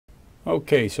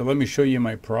Okay, so let me show you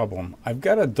my problem. I've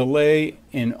got a delay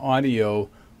in audio,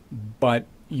 but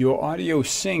your audio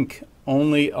sync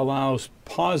only allows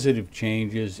positive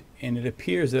changes, and it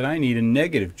appears that I need a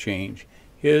negative change.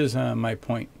 Here's my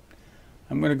point.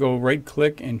 I'm going to go right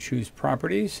click and choose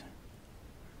properties,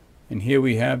 and here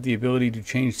we have the ability to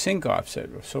change sync offset.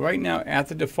 So right now at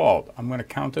the default, I'm going to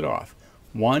count it off.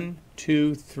 1,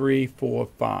 2, 3, 4,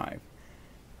 5.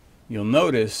 You'll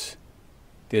notice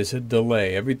there's a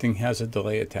delay. Everything has a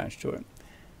delay attached to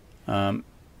it.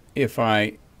 If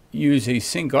I use a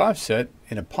sync offset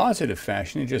in a positive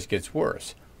fashion, it just gets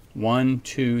worse. 1,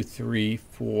 2, 3,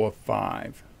 4,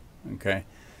 5. Okay,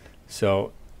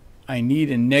 so I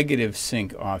need a negative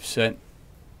sync offset.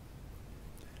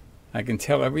 I can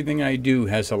tell everything I do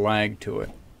has a lag to it,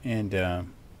 and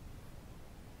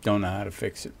don't know how to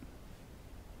fix it.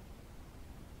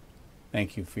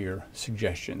 Thank you for your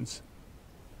suggestions.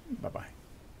 Bye-bye.